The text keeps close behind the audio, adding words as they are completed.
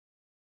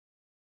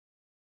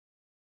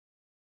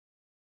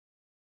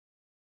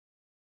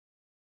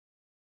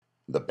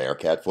The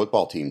Bearcat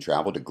football team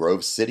traveled to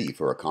Grove City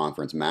for a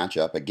conference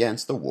matchup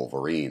against the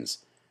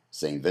Wolverines.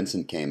 St.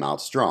 Vincent came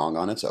out strong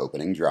on its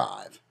opening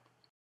drive.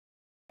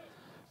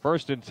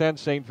 1st and 10,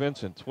 St.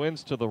 Vincent.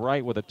 Twins to the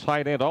right with a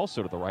tight end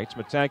also to the right.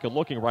 Smetanka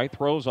looking right,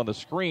 throws on the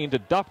screen to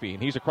Duffy,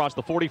 and he's across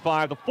the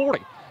 45, the 40.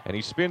 And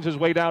he spins his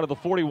way down to the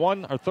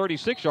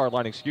 36-yard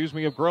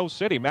line, of Grove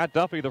City. Matt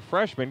Duffy, the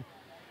freshman,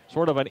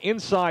 sort of an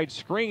inside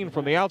screen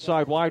from the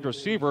outside wide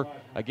receiver.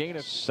 Again, a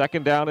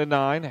 2nd down and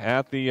 9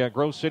 at the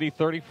Grove City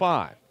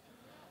 35.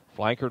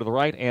 Flanker to the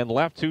right and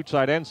left, two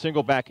tight ends,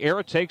 single back.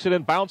 Errett takes it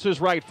and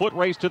bounces right. Foot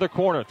race to the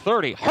corner.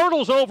 30.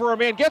 Hurdles over a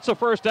man, gets a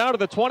first down to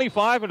the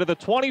 25 and to the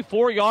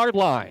 24-yard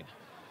line.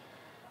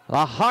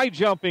 A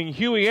high-jumping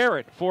Huey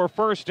Errett for a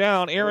first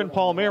down. Aaron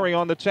Palmieri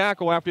on the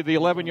tackle after the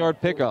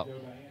 11-yard pickup.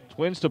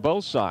 Twins to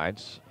both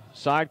sides.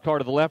 Sidecar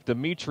to the left,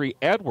 Dimitri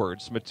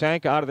Edwards.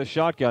 Smetanka out of the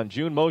shotgun.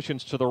 June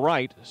motions to the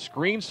right.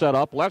 Screen set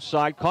up, left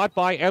side, caught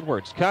by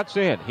Edwards. Cuts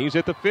in. He's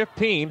at the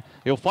 15.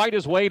 He'll fight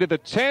his way to the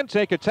 10,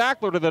 take a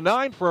tackler to the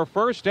 9 for a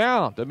first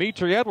down.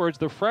 Dimitri Edwards,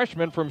 the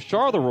freshman from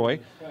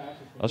Charleroi.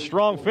 A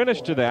strong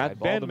finish to that.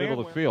 Ball in the middle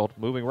of the field,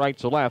 moving right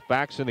to left.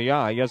 Backs in the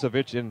eye.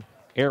 Yezovic and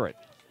Errett.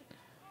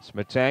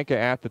 Smetanka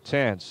at the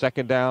 10.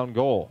 2nd down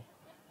goal.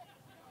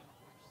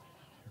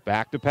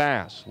 Back to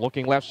pass.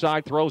 Looking left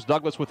side, throws.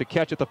 Douglas with the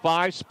catch at the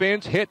 5.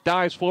 Spins, hit,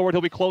 dives forward.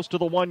 He'll be close to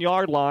the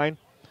 1-yard line.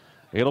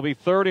 It'll be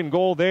 3rd and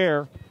goal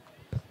there.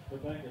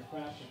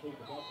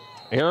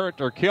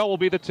 Errett or Kill will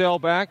be the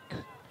tailback.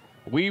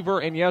 Weaver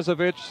and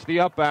Yezovic, the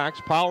upbacks.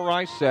 Power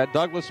eye set.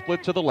 Douglas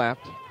split to the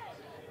left.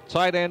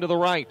 Tight end to the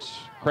right.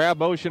 Crab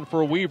motion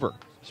for Weaver.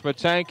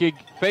 Smetanka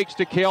fakes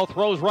to Kill,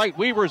 throws right.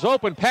 Weaver's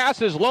open. Pass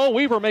is low.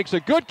 Weaver makes a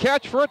good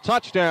catch for a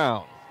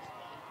touchdown.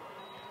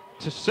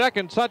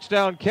 Second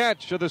touchdown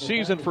catch of the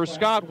season for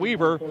Scott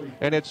Weaver,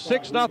 and it's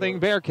 6-0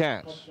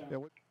 Bearcats.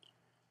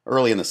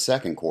 Early in the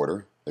second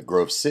quarter, the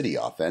Grove City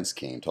offense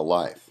came to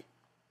life.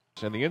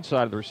 And the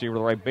inside of the receiver to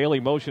the right, Bailey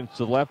motions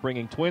to the left,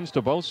 bringing Twins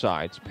to both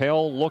sides.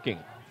 Pell looking,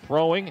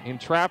 throwing in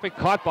traffic,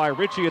 caught by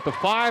Ritchie at the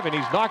 5, and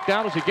he's knocked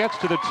down as he gets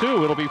to the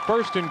 2. It'll be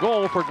 1st and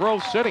goal for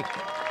Grove City.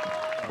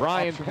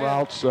 Brian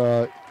routes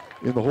in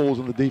the holes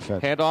in the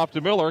defense. Hand off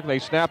to Miller. They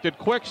snapped it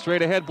quick,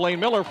 straight ahead.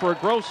 Blaine Miller for a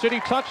Grove City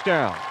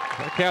touchdown.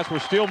 The Cats were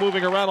still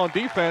moving around on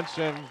defense.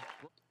 And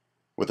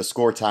with the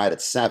score tied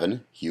at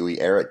 7, Huey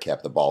Errett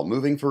kept the ball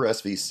moving for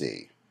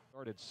SVC.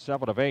 Started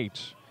 7 of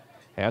 8.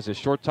 Has his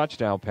short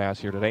touchdown pass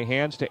here today.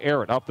 Hands to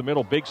Errett up the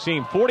middle. Big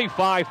seam.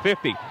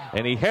 45-50.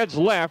 And he heads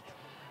left.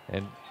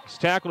 And he's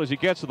tackled as he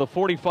gets to the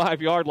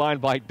 45-yard line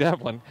by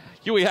Devlin.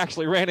 Huey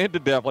actually ran into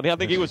Devlin. I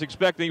think he was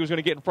expecting he was going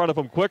to get in front of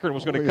him quicker and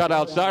was going to cut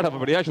outside of him,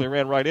 but he actually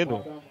ran right into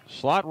him.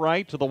 Slot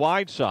right to the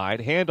wide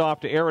side.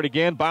 Handoff to Errett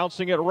again,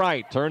 bouncing it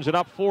right. Turns it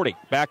up 40.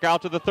 Back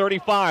out to the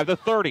 35, the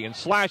 30, and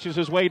slashes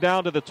his way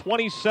down to the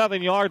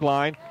 27-yard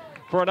line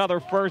for another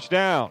first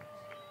down.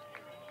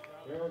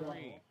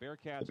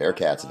 The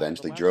Bearcats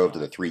eventually drove to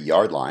the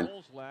 3-yard line,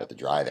 but the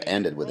drive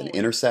ended with an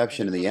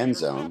interception in the end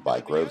zone by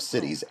Grove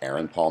City's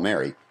Aaron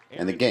Palmieri,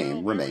 and the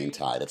game remained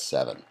tied at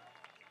 7.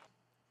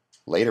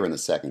 Later in the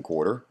second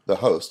quarter, the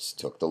hosts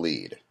took the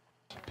lead.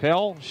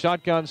 Pell,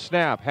 shotgun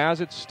snap, has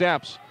it,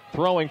 steps,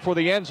 throwing for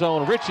the end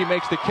zone. Ritchie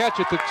makes the catch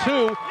at the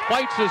 2,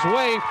 fights his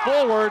way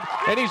forward,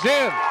 and he's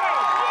in.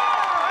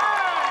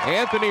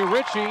 Anthony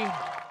Ritchie.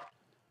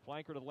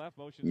 Flanker to the left,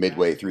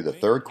 midway through the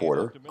third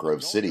quarter,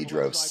 Grove City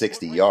drove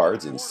 60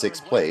 yards in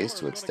 6 plays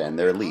to extend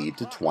their lead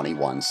to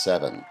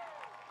 21-7.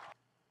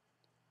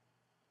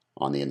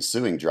 On the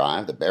ensuing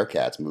drive, the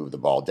Bearcats moved the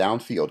ball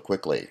downfield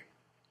quickly.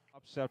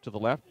 Upset to the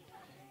left.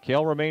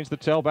 Kale remains the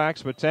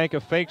tailback.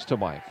 Smetanka fakes to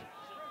Mike.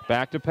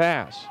 Back to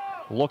pass.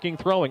 Looking,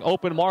 throwing.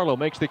 Open Marlowe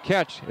makes the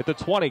catch at the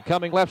 20.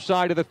 Coming left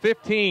side to the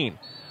 15.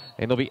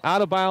 And they'll be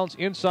out of bounds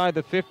inside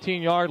the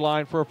 15-yard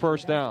line for a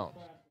first down.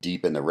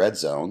 Deep in the red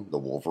zone, the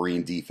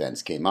Wolverine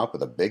defense came up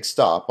with a big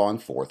stop on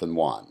 4th and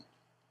 1.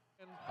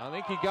 I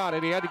think he got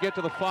it. He had to get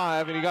to the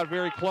 5, and he got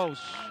very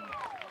close.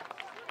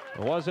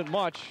 It wasn't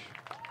much.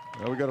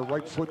 Well, we got a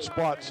right foot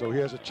spot, so he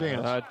has a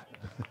chance.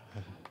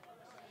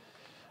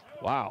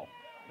 Wow.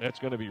 That's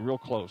going to be real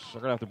close.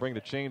 They're going to have to bring the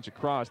chains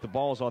across. The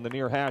ball's on the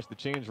near hash. The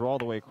chains are all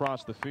the way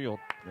across the field.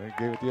 They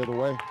gave it the other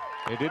way.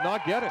 They did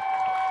not get it.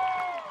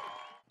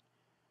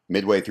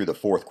 Midway through the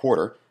fourth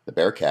quarter, the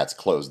Bearcats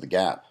closed the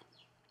gap.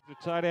 The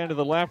tight end to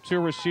the left, 2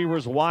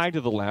 receivers wide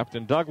to the left,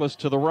 and Douglas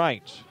to the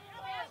right.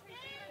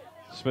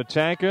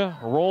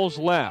 Smetanka rolls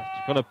left.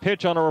 Going to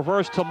pitch on a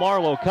reverse to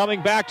Marlowe.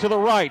 Coming back to the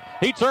right.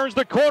 He turns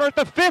the corner at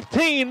the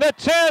 15, the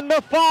 10,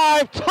 the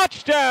 5.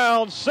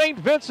 Touchdown, St.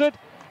 Vincent.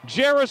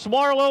 Jairus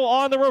Marlowe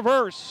on the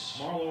reverse.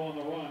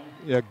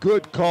 Yeah,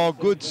 good call,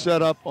 good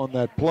setup on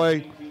that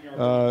play.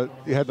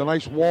 He had the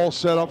nice wall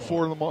set up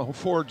for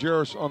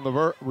Jairus on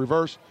the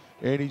reverse,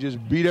 and he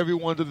just beat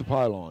everyone to the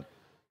pylon.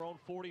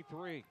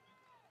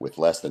 With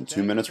less than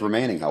 2 minutes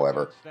remaining,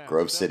 however,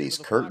 Grove City's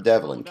Kurt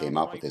Devlin came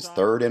up with his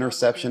 3rd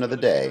interception of the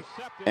day,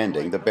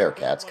 ending the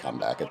Bearcats'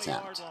 comeback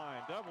attempt.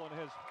 Devlin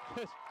has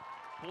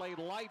played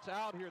lights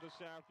out here this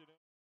afternoon.